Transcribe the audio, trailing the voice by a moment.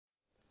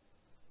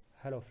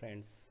Hello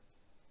friends,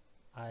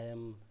 I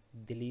am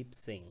Dilip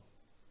Singh.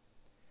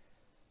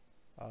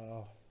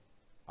 Uh,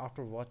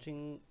 After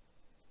watching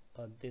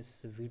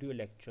this video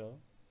lecture,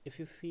 if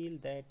you feel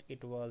that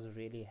it was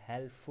really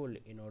helpful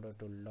in order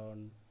to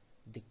learn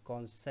the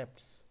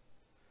concepts,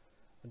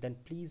 then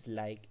please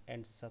like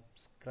and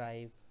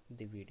subscribe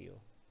the video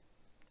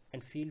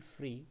and feel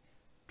free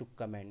to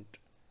comment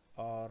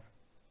or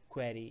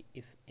query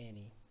if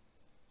any.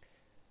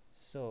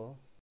 So,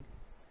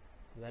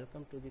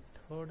 welcome to the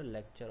third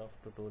lecture of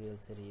tutorial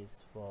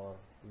series for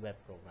web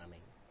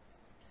programming.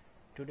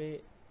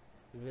 Today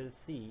we will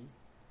see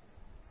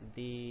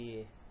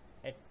the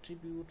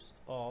attributes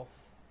of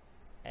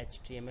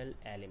HTML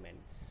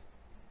elements,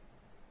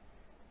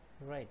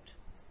 right?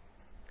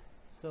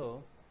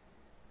 So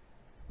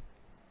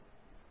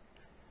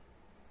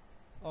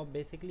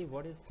basically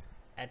what is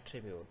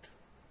attribute?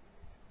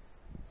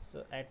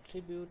 So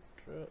attribute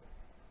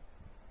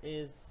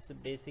is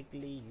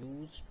basically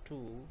used to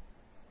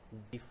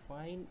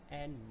define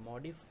and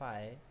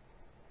modify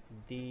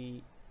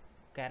the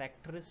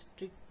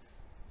characteristics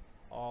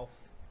of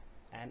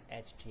an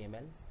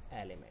HTML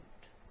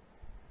element,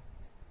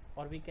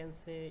 or we can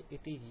say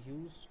it is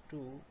used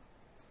to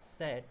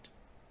set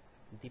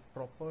the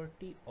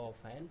property of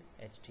an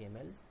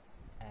HTML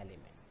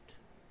element.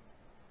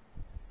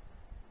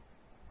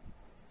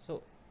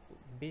 So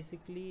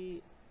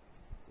basically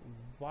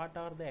what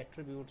are the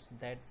attributes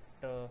that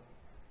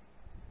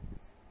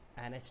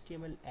an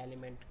HTML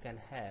element can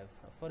have?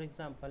 For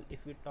example, if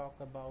we talk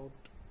about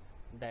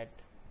that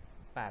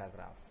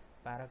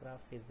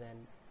paragraph is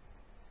an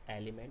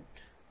element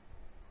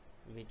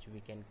which we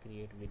can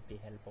create with the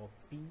help of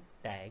p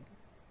tag.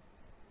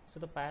 So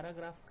the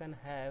paragraph can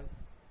have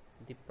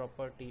the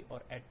property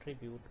or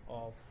attribute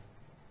of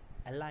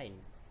align,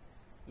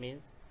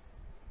 means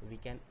we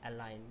can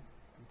align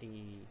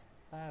the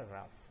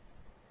paragraph,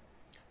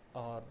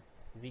 or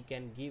we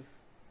can give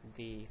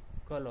the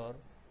color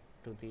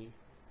to the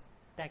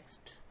text,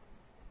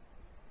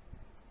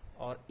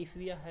 or if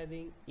we are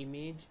having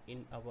image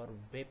in our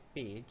web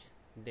page,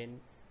 then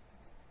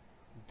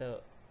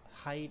the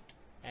height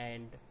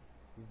and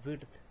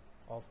width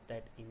of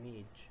that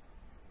image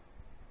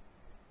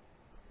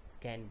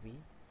can be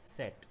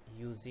set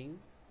using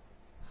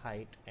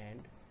height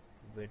and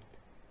width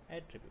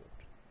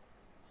attribute.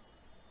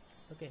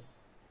 Okay,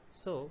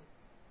 so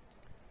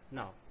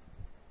now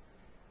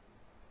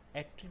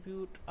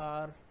attribute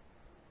are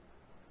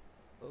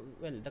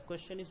well, the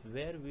question is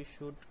where we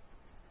should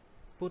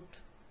put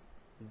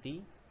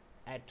the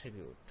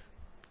attribute,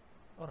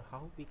 or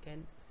how we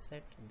can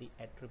set the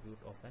attribute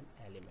of an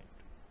element.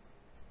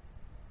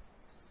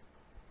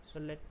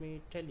 So let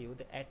me tell you,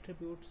 the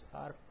attributes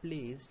are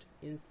placed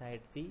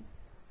inside the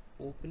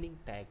opening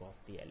tag of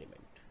the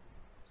element.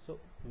 So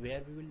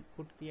where we will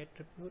put the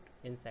attribute?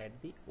 Inside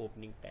the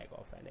opening tag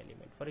of an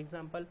element. For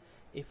example,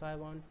 if I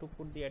want to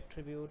put the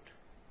attribute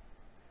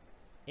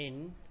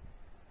in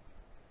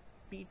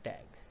p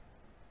tag,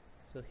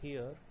 so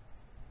here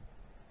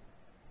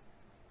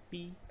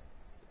p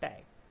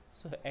tag,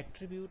 so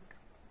attribute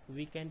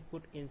we can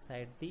put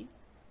inside the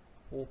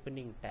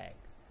opening tag.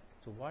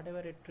 So whatever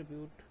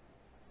attribute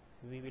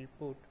we will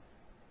put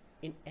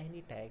in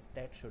any tag,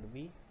 that should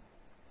be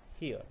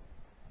here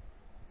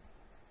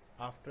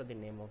after the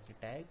name of the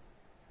tag.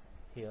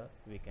 Here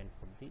we can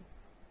put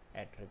the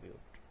attribute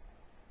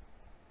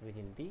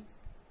within the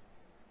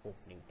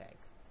opening tag.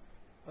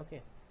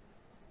 Okay,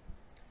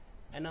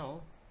 and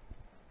now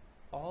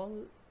all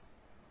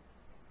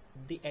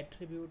the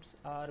attributes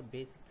are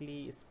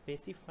basically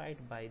specified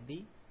by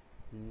the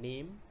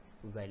name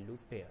value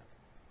pair.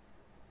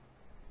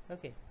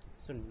 Okay,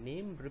 so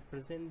name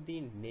represent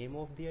the name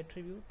of the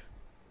attribute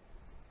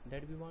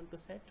that we want to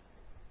set,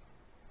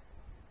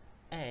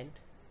 and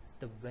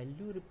the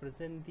value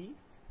represent the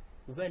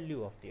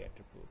value of the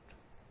attribute.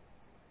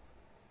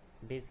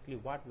 Basically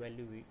what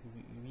value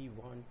we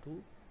want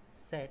to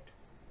set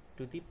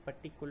to the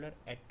particular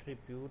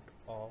attribute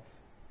of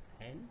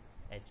an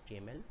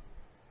HTML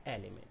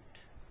element.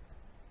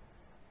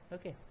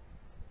 Okay,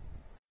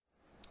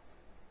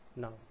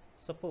 now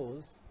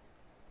suppose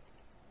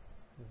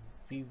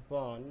we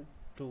want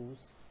to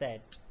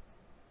set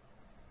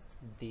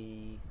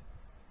the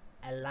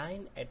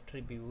align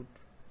attribute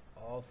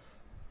of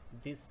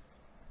this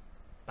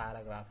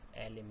paragraph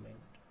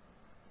element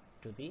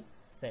to the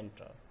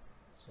center.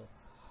 So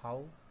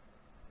how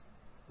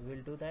we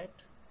will do that?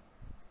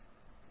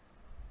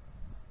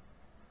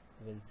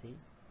 We'll see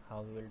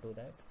how we will do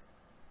that.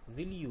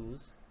 We'll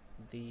use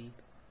the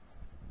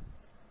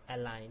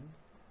align.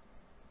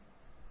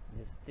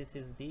 This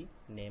is the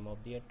name of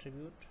the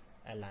attribute,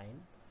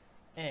 align,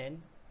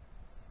 and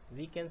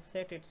we can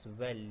set its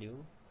value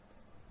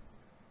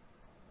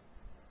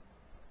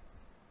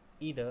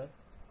either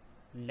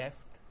left,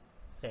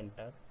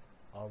 center,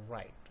 or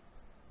right.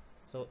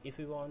 So if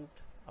we want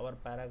our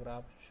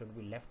paragraph should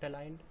be left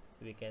aligned,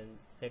 we can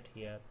set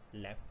here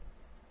left,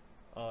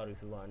 or if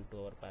you want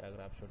to our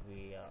paragraph should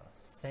be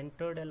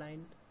centered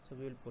aligned, so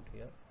we will put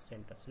here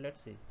center. So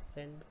let's see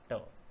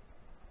center.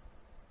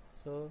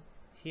 So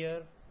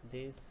here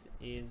this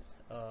is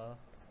a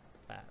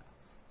para.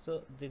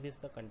 So this is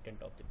the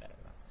content of the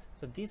paragraph.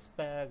 So this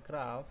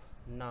paragraph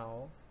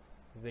now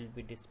will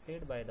be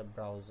displayed by the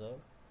browser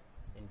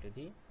into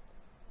the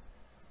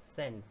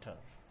center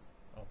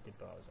of the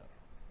browser.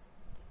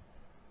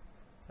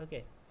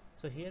 Okay,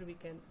 so here we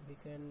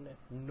can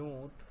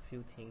note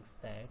few things,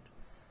 that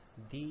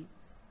the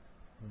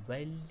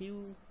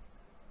value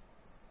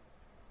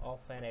of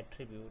an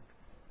attribute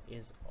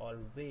is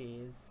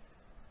always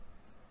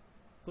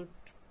put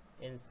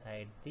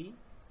inside the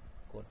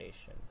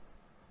quotation,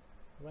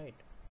 right?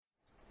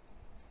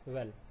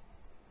 Well,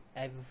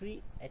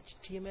 every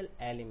HTML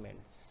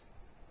elements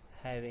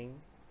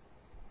having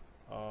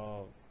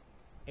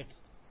its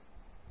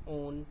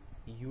own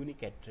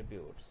unique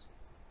attributes,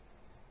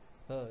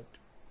 but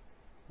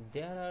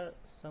there are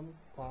some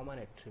common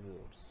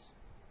attributes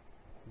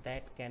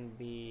that can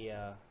be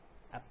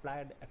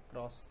applied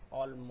across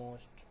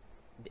almost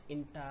the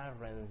entire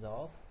range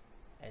of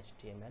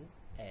HTML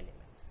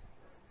elements,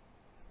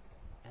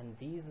 and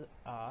these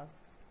are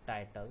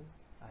title,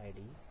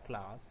 ID,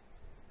 class,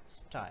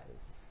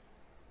 styles.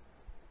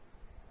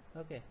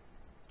 Okay,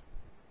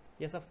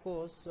 yes, of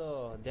course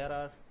there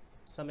are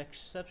some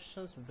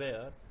exceptions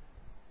where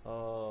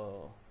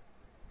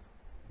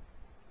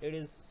it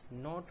is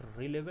not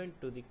relevant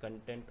to the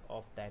content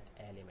of that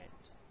element,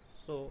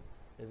 so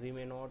we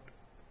may not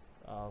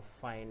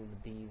find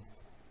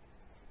these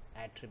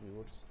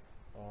attributes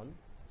on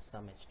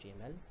some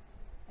HTML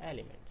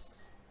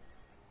elements,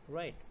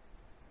 right?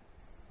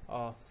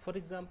 For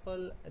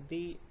example,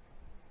 the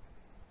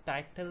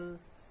title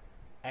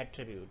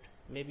attribute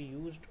may be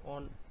used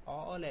on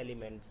all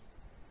elements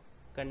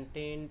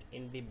contained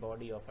in the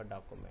body of a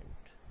document,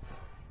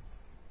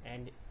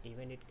 and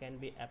even it can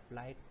be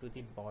applied to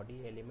the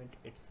body element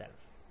itself,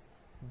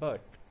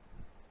 but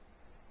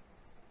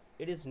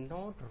it is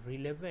not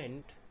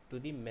relevant to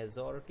the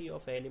majority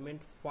of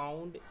element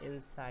found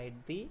inside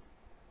the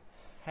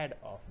head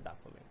of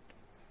document.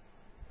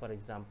 For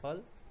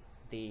example,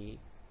 the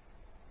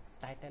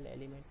title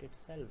element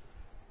itself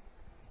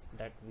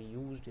that we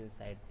used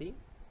inside the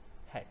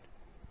head.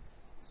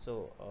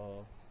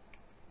 So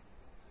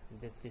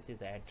this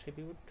is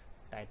attribute,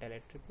 title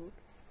attribute,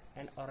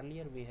 and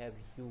earlier we have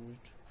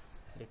used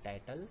the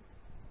title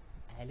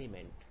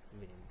element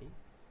within the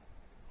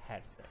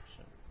head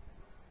section.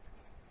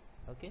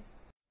 Okay,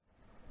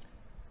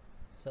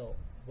 so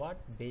what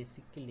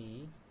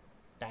basically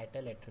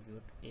title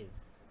attribute is?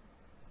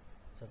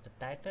 So the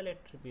title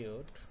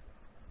attribute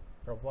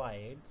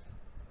provides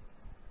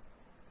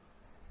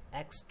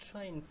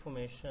extra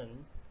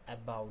information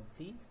about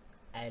the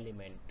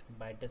element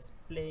by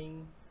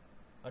displaying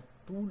a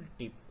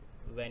tooltip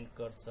when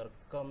cursor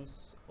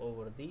comes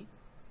over the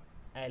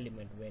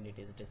element when it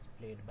is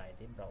displayed by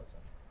the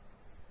browser.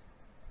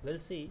 We'll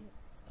see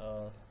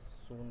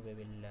soon. We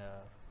will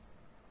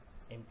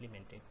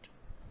implement it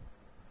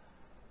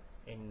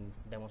in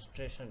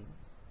demonstration.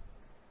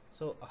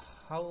 So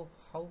how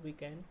we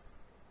can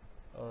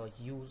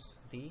use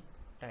the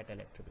title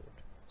attribute?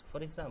 So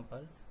for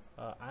example,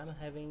 I'm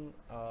having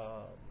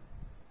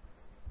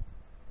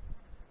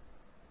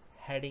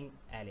heading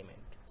element,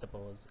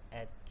 suppose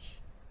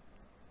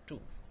H2,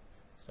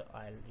 so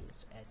I'll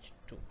use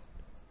H2.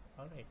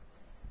 all right,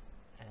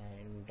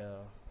 and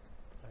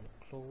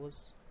I'll close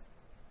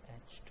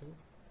H2,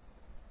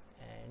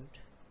 and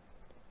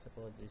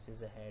suppose this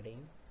is a heading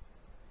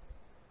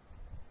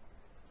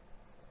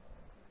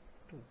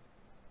 2.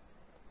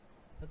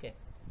 Okay,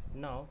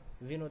 now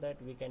we know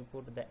that we can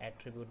put the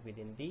attribute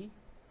within the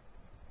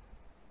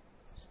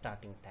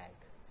starting tag.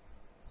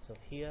 So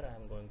here I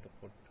am going to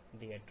put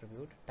the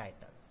attribute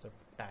title. So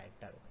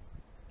title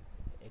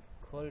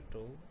equal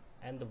to,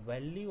 and the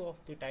value of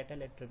the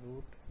title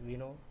attribute, we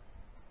know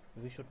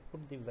we should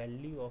put the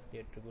value of the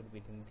attribute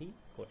within the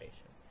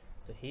quotation.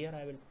 So here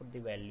I will put the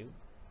value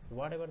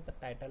whatever the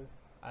title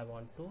I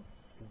want to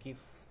give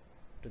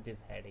to this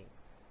heading.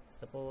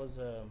 Suppose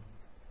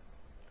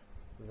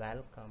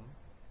welcome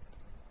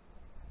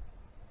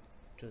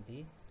to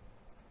the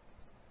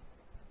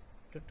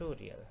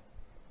tutorial.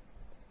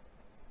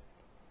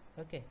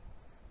 Okay,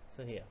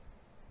 so here,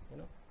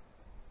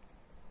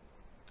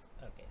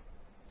 okay,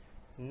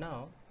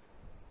 now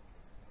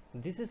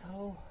this is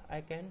how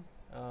I can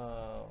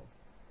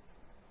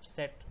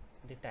set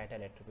the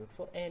title attribute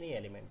for any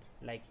element.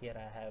 Like here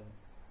I have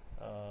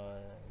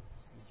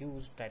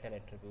used title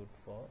attribute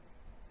for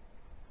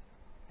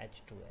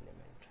H2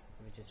 element,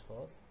 which is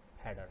for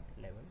header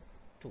level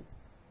 2,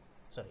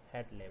 sorry,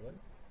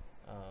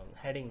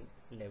 heading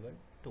level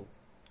 2.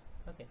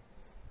 Okay,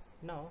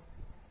 now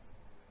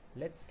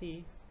let's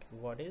see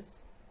what is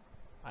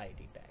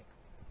ID tag.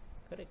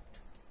 Correct.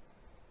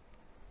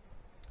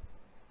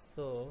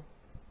 So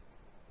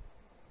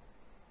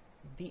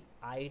the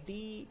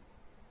ID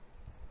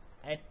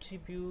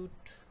attribute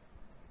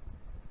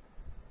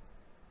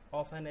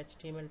of an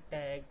HTML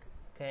tag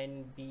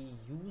can be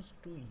used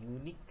to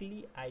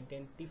uniquely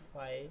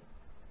identify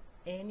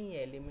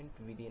any element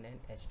within an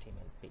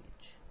HTML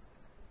page,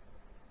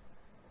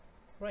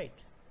 right?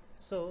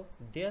 So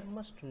there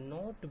must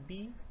not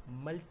be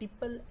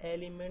multiple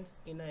elements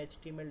in a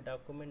HTML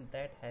document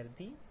that have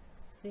the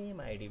same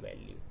ID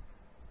value.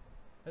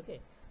 Okay,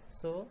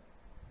 so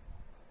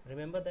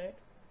remember that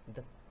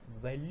the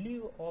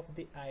value of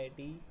the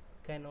ID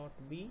cannot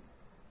be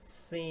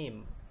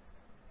same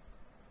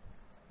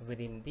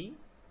within the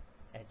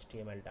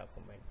HTML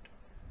document,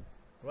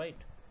 right?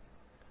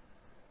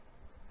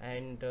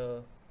 And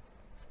of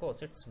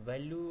course its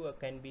value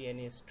can be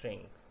any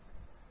string,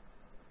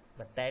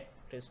 but that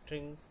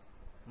string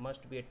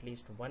must be at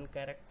least one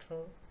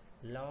character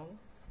long,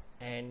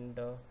 and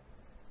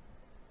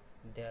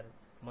there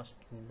must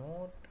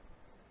not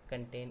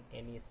contain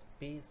any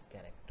space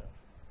character.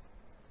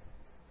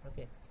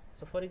 Okay,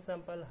 so for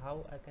example,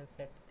 how I can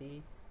set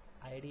the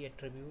ID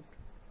attribute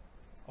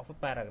of a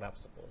paragraph,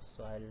 suppose.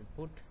 So I'll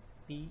put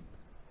p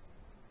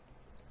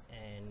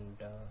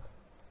and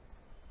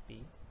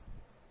p.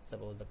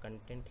 Suppose the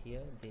content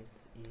here,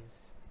 this is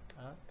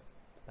a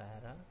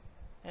para,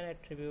 and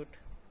attribute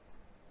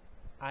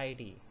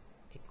ID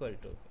equal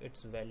to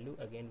its value,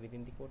 again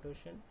within the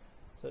quotation.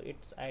 So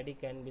its ID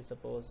can be,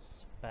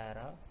 suppose,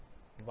 para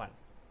 1.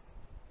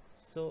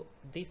 So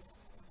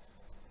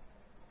this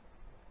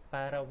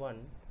para 1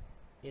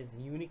 is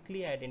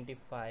uniquely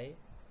identify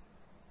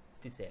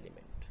this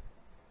element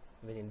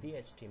within the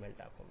HTML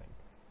document.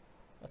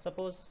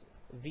 Suppose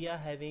we are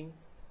having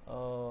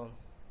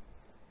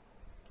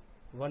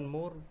one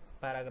more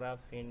paragraph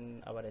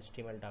in our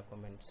HTML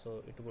document,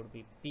 so it would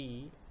be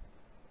p.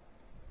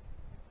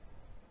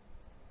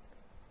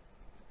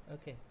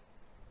 Okay,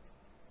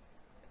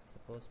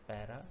 suppose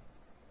para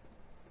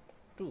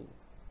 2.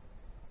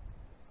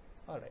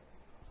 Alright,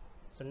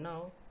 so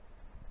now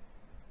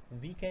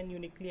we can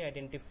uniquely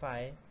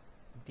identify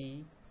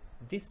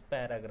this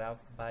paragraph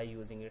by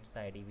using its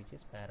ID, which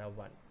is para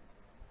 1.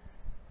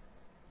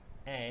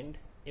 And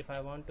if I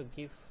want to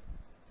give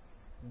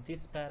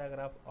this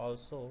paragraph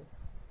also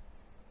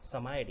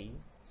some ID,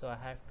 so I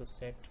have to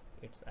set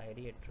its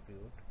ID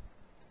attribute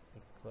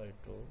equal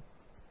to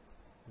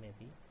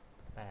maybe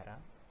para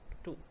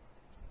 2.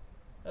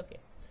 Okay,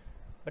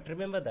 but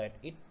remember that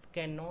it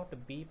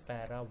cannot be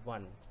para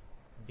 1,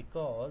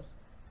 because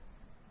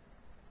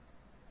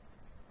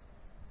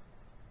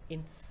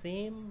in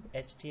same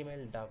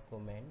HTML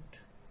document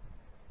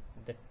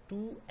the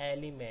two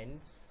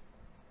elements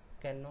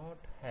cannot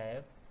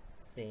have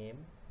same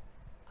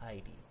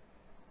ID,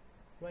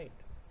 right?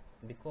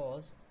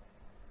 Because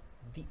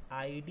the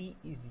ID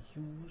is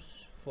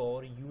used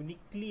for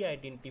uniquely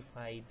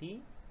identify the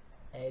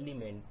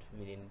element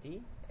within the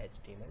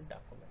HTML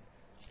document,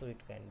 so it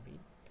can be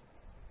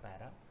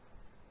para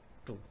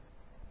 2.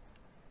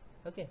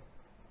 Okay,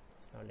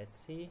 so now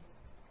let's see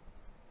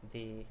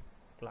the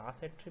class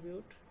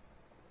attribute.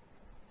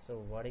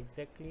 So what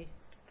exactly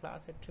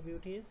class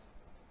attribute is?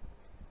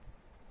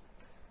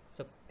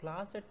 So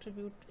class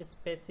attribute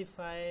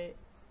specify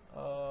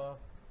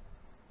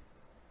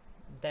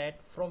that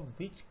from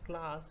which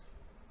class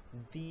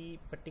the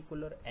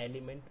particular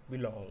element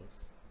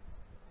belongs.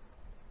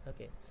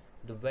 Okay,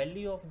 the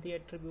value of the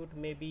attribute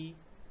may be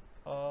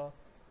a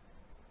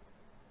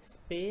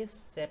space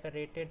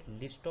separated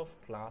list of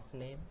class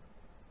name.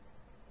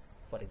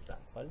 For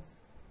example,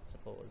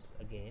 suppose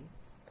again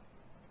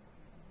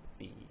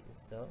p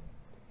is a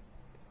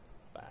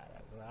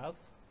paragraph,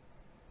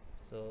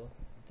 so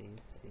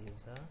this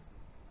is a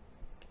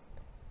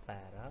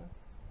para.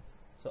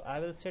 So I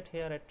will set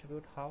here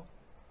attribute. How?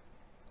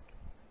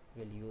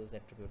 We'll use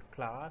attribute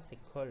class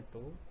equal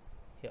to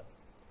here.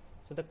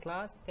 So the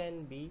class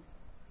can be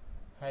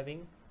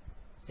having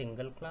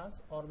single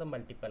class or the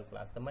multiple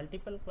class. The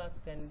multiple class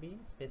can be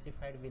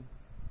specified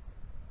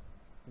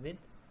with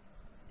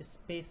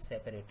space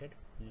separated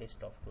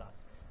list of class.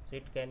 So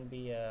it can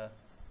be a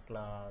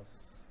class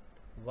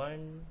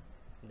 1,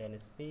 then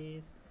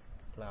space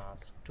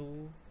class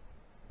 2.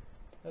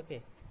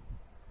 Okay,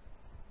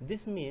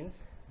 this means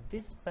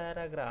this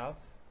paragraph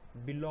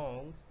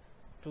belongs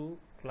to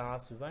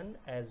class 1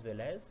 as well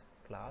as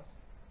class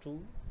 2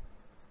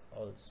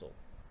 also,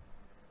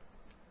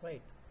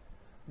 right?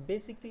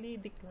 Basically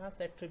the class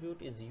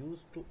attribute is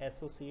used to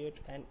associate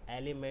an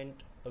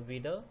element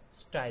with a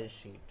style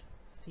sheet,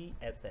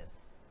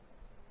 CSS,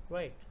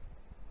 right?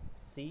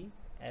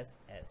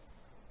 CSS,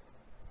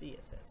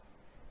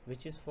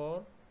 which is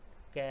for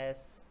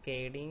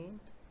cascading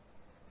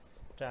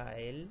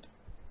style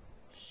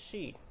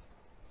sheet,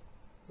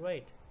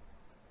 right?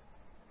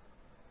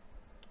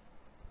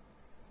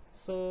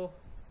 So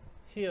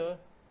here,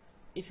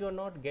 if you're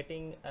not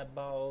getting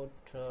about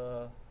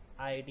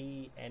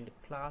ID and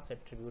class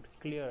attribute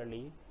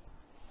clearly,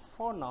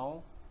 for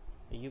now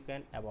you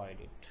can avoid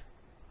it.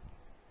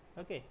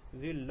 Okay,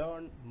 we'll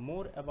learn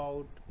more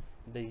about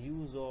the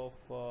use of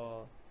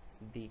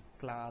the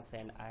class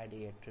and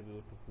ID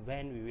attribute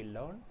when we will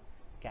learn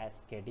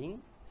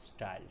cascading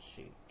style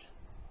sheet,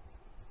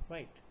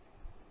 right?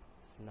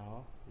 So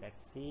now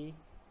let's see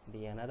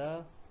the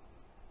another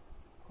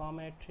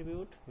common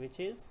attribute, which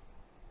is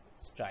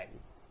style.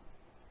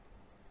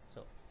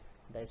 So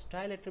the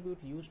style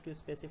attribute used to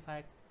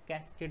specify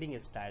cascading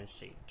style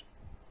sheet.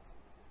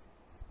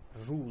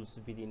 rules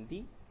within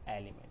the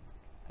element.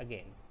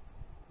 Again,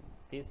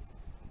 this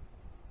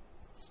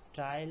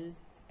style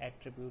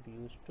attribute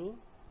used to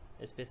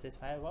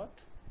specify what?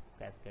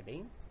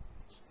 Cascading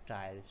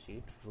style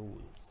sheet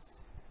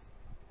rules.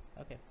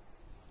 Okay,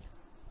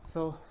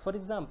 so for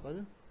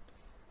example,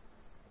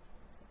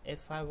 if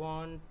I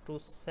want to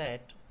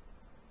set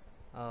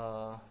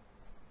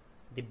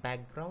the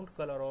background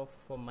color of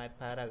my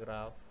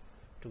paragraph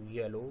to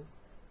yellow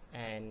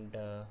and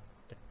the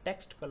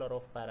text color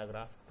of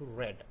paragraph to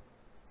red,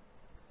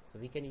 so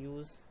we can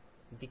use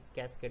the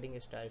cascading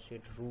style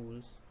sheet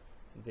rules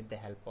with the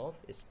help of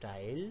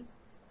style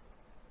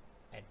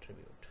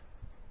attribute.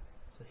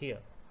 So here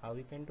how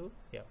we can do,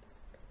 here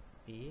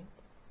P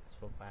is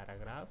for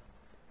paragraph.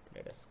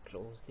 Let us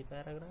close the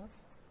paragraph.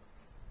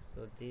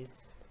 So this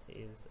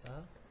is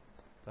a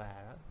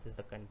this is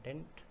the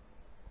content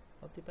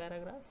of the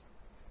paragraph,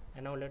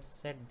 and now let's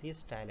set the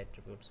style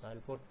attribute. So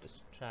I'll put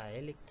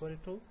style equal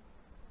to,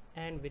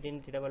 and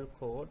within the double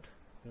quote,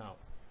 now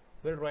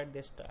we'll write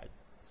the style.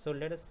 So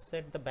let us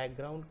set the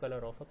background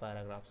color of a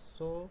paragraph.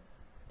 So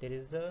there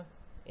is a,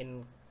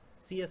 in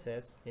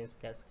CSS, means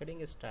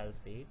cascading style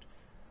sheet,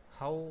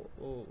 how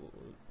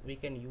we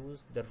can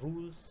use the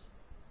rules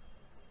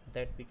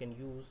that we can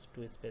use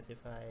to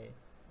specify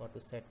or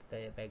to set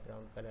the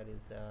background color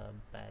is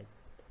background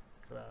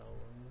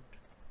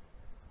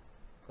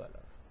color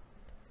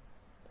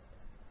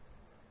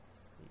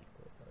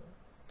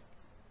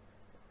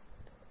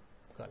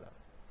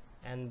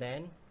and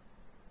then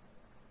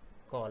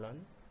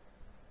colon,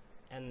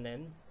 and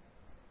then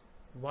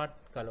what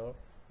color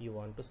you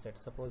want to set,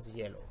 suppose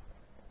yellow.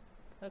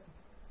 Okay,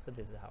 so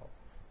this is how,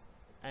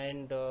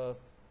 and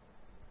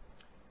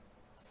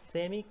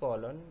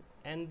semicolon,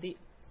 and the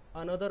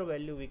another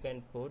value we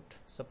can put,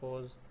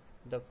 suppose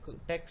the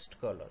text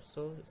color,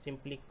 so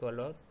simply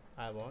color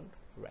I want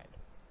red.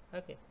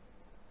 Okay,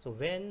 so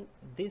when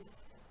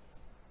this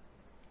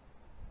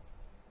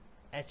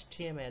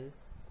HTML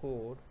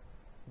code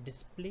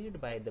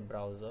displayed by the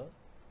browser,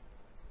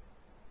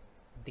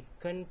 the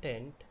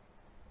content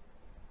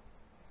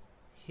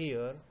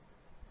here,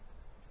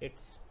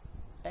 its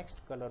text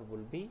color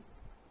will be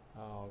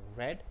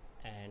red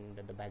and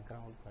the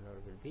background color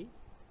will be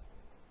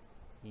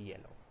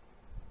yellow,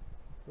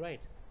 right?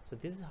 So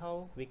this is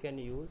how we can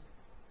use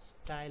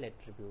style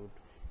attribute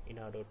in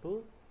order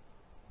to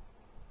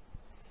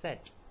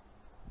set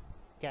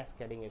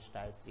cascading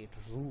style sheet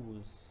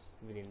rules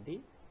within the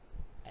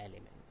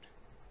element.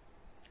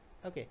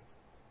 Okay,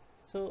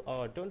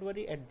 so don't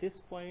worry at this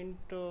point,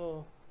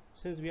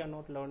 since we are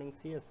not learning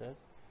CSS,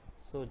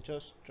 so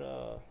just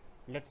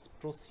let's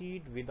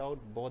proceed without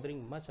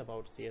bothering much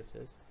about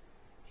CSS.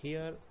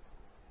 Here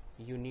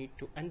you need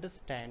to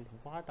understand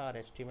what are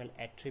HTML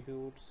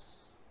attributes,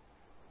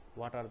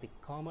 what are the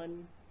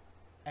common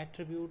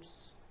attributes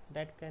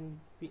that can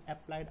be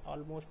applied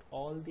almost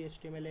all the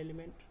HTML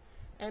element,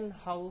 and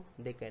how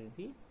they can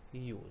be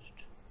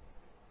used.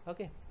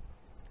 Okay,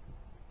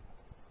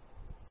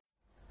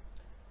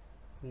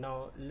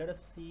 now let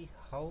us see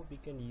how we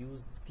can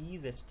use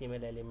these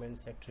HTML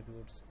elements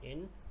attributes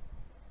in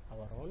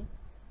our own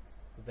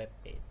web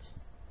page.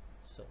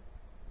 So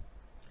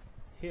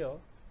here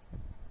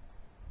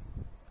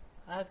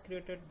I have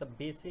created the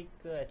basic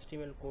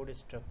HTML code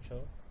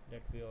structure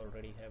that we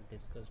already have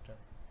discussed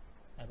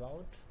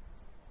about.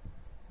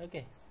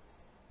 Okay,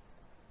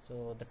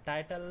 so the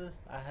title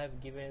I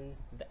have given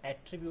the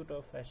attribute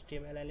of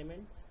HTML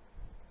elements,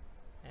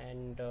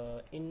 and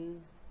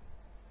in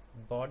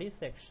body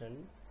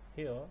section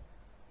here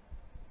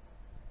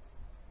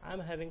I'm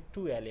having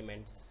two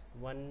elements.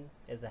 One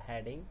is a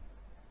heading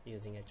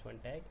using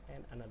h1 tag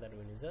and another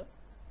one is a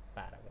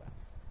paragraph.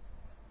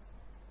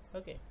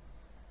 Okay,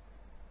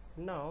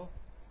 now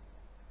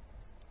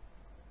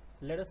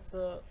let us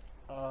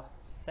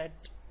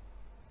set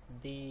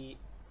the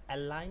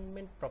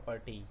alignment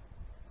property,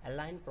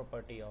 align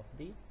property of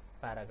the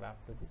paragraph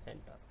to the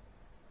center.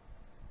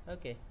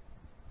 Okay,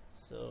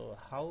 so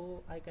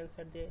how I can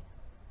set the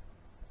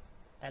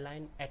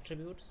align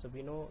attribute? So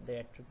we know the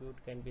attribute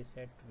can be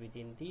set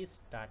within the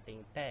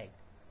starting tag.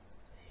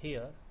 So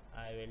here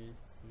I will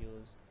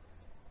use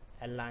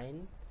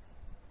align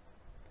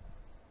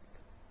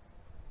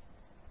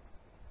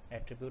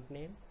attribute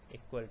name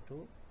equal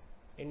to,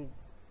 in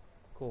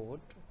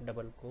quote,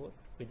 double quote,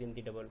 within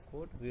the double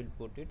quote we will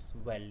put its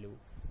value.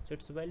 So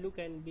its value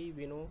can be,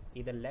 we know,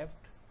 either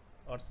left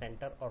or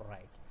center or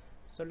right.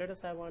 So let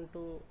us, I want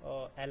to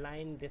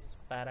align this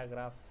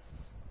paragraph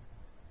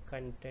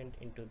content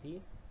into the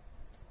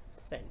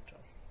center.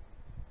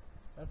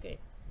 Okay,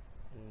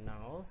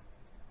 now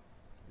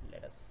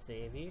let us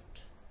save it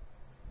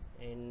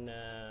in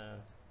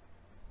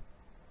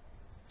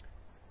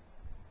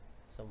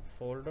some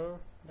folder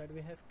that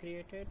we have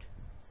created.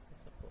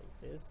 Suppose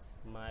this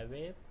my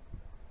web,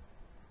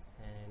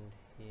 and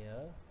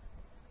here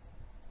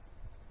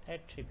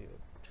attribute.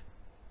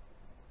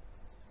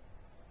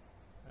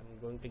 I'm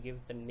going to give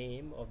the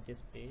name of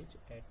this page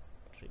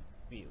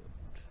attribute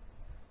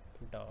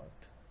dot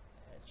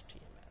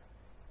html.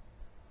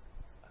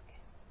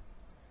 Okay,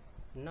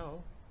 now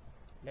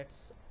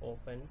let's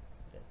open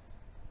this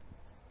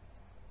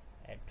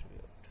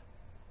attribute.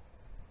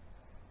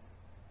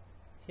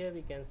 Here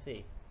we can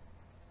see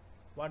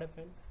what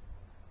happened.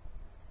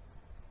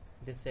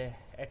 This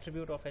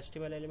attribute of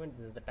HTML element,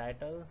 this is the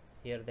title,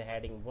 here the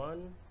heading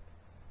 1,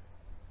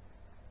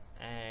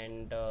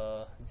 and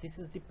this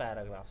is the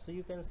paragraph. So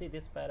you can see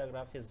this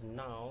paragraph is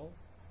now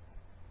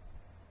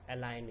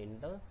aligned in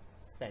the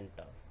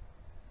center.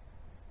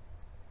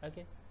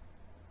 Okay,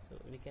 so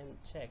we can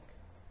check.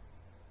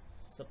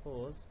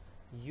 Suppose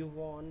you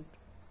want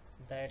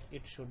that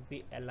it should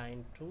be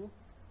aligned to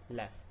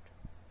left,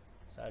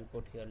 so I'll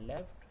put here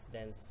left,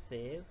 then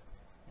save,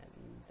 and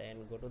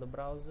then go to the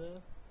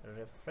browser,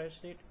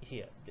 refresh it.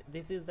 Here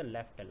this is the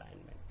left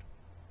alignment,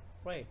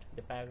 right?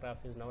 The paragraph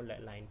is now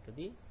aligned to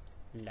the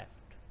left.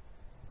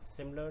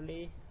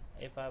 Similarly,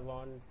 if I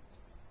want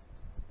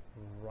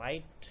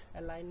right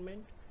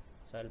alignment,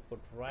 so I'll put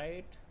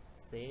right,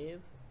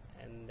 save,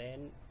 and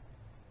then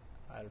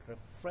I'll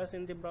refresh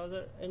in the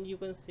browser, and you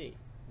can see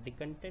the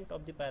content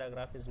of the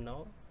paragraph is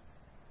now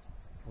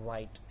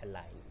right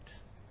aligned.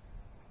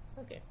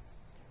 Okay,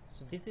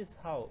 so this is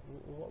how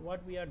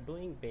what we are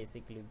doing.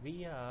 Basically,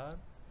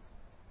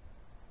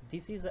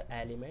 this is an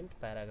element,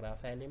 paragraph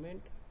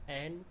element,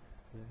 and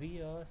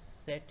we are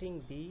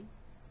setting the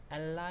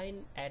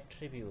align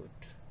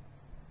attribute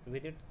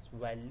with its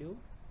value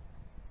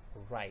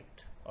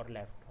right or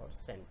left or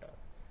center.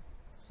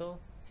 So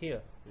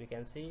here we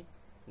can see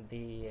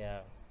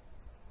the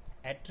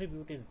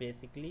attribute is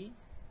basically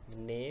the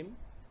name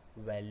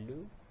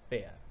value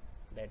pair.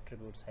 The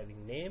attributes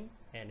having name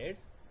and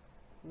its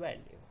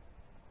value.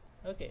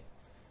 Okay,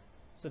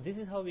 so this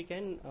is how we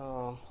can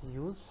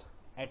use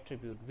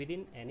attribute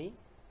within any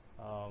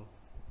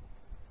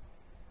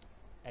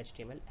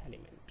HTML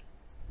element.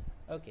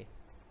 Okay,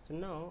 so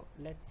now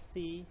let's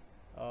see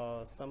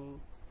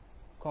some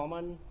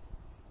common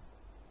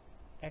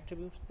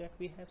attributes that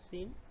we have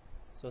seen.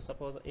 So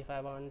suppose if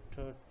I want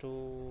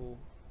to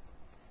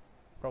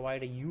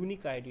provide a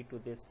unique ID to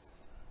this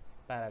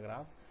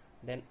paragraph,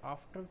 then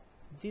after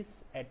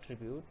this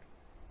attribute,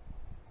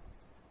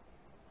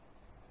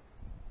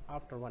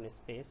 after one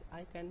space,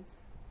 I can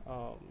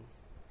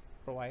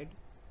provide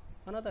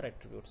another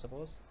attribute.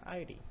 Suppose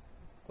ID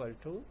equal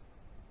to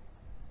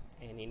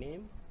any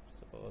name,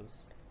 suppose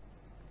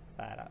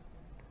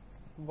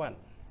para1.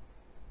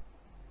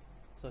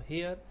 So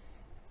here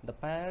the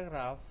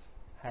paragraph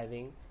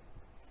having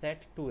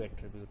set two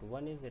attribute.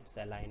 One is its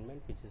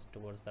alignment, which is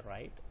towards the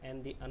right,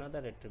 and the another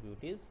attribute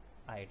is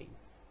ID.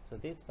 So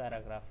this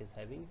paragraph is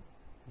having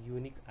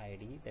unique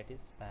ID, that is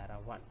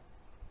para1.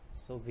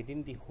 So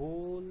within the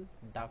whole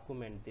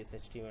document, this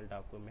HTML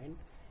document,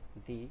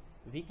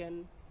 we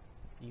can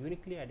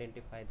uniquely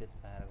identify this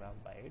paragraph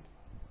by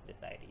this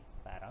ID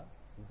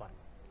para1,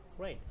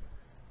 right?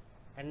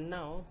 And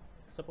now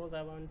suppose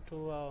I want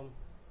to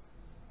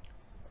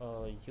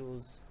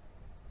use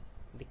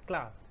the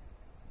class.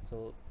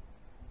 So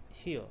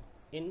here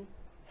in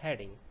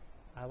heading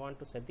I want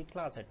to set the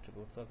class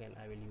attribute. So again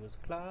I will use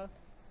class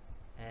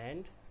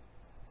and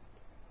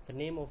the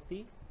name of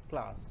the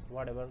class,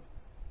 whatever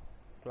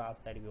class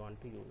that we want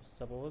to use.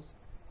 Suppose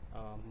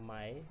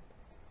my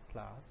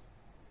class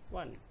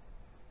 1.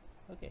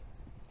 Okay,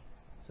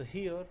 so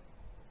here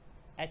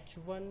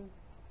h1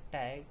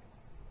 tag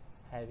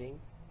having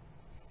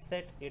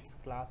set its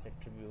class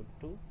attribute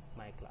to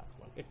my class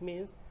 1. It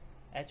means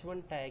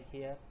h1 tag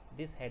here,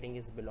 this heading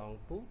is belong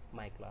to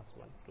my class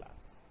 1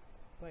 class,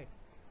 right?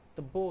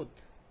 The both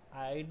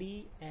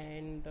id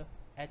and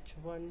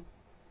h1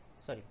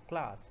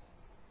 class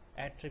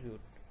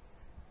attribute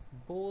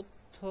both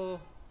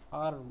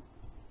are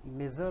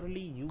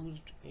majorly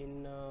used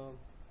in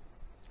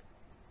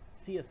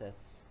CSS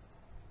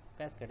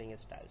cascading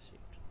style sheet.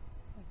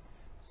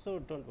 So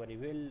don't worry,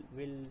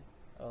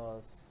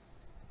 we'll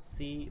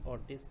see or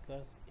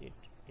discuss it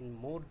in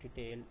more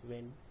detail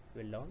when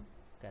we learn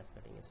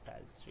cascading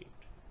style sheet.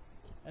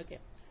 Okay,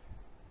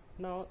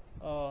 now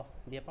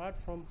the apart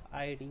from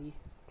id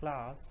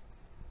class,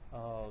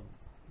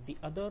 the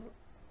other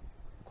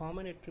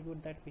common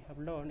attribute that we have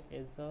learned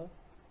is a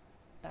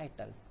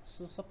title.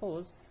 So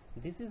suppose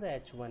this is a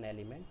h1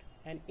 element,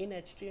 and in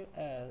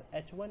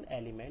h1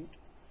 element,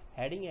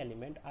 heading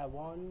element, I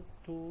want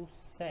to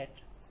set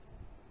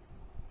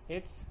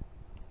its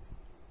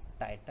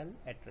title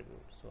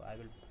attribute. So I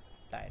will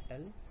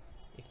title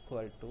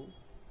equal to,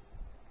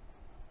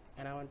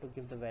 and I want to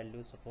give the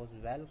value, suppose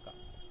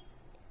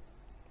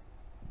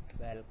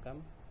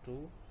welcome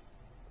to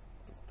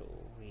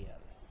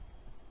tutorial.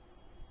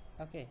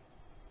 Okay,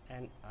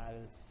 and I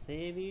will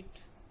save it,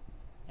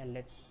 and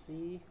let's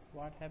see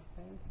what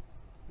happened.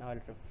 Now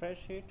I'll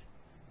refresh it.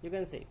 You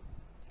can see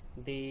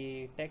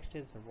the text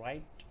is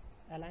right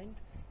aligned,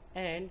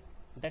 and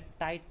the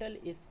title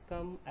is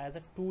come as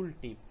a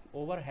tooltip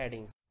over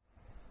headings.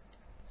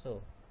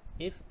 So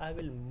if I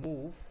will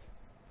move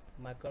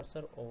my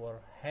cursor over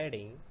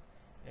heading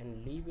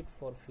and leave it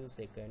for few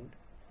seconds,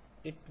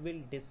 it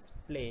will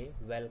display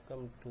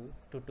welcome to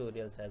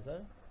tutorials as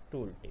a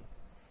tooltip.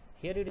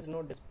 Here it is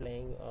not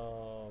displaying,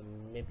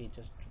 maybe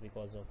just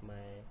because of my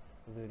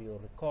video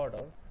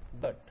recorder,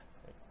 but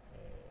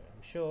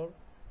I'm sure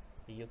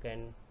you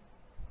can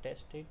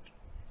test it,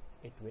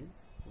 it will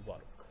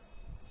work.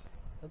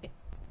 Okay,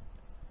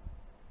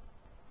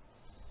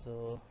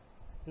 so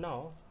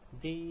now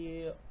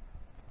the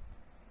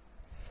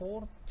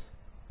fourth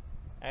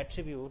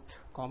attribute,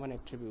 common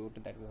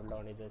attribute that we have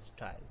learned is a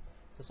style.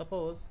 So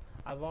suppose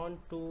I want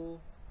to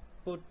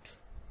put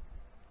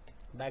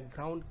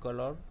background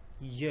color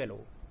yellow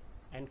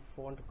and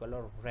font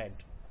color red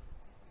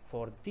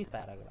for this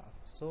paragraph,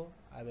 so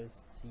I will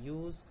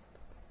use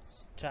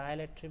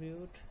style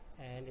attribute,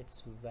 and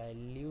its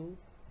value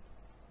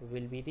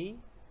will be the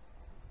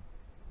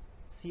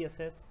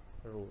CSS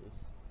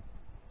rules.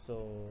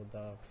 So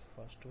the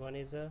first one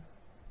is a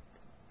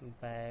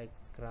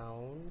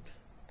background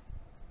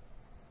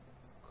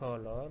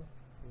color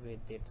with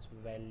its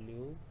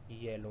value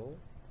yellow,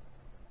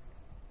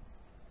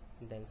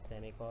 then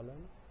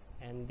semicolon,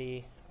 and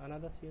the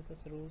another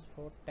CSS rules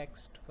for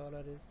text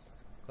color is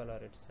color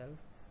itself,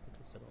 which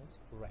is suppose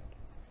red.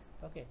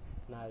 Okay,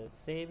 now I'll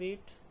save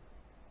it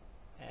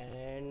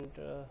and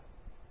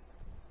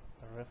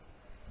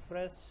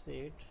refresh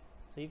it.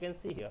 So you can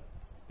see here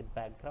the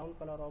background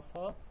color of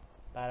a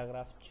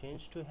paragraph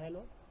changed to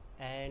yellow,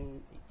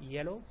 and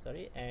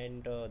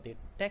the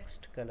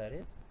text color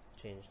is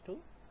changed to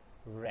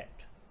red.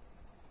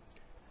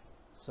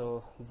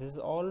 So this is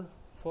all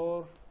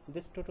for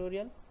this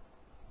tutorial.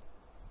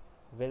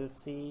 We'll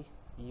see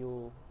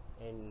you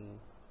in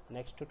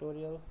next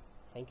tutorial.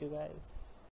 Thank you guys.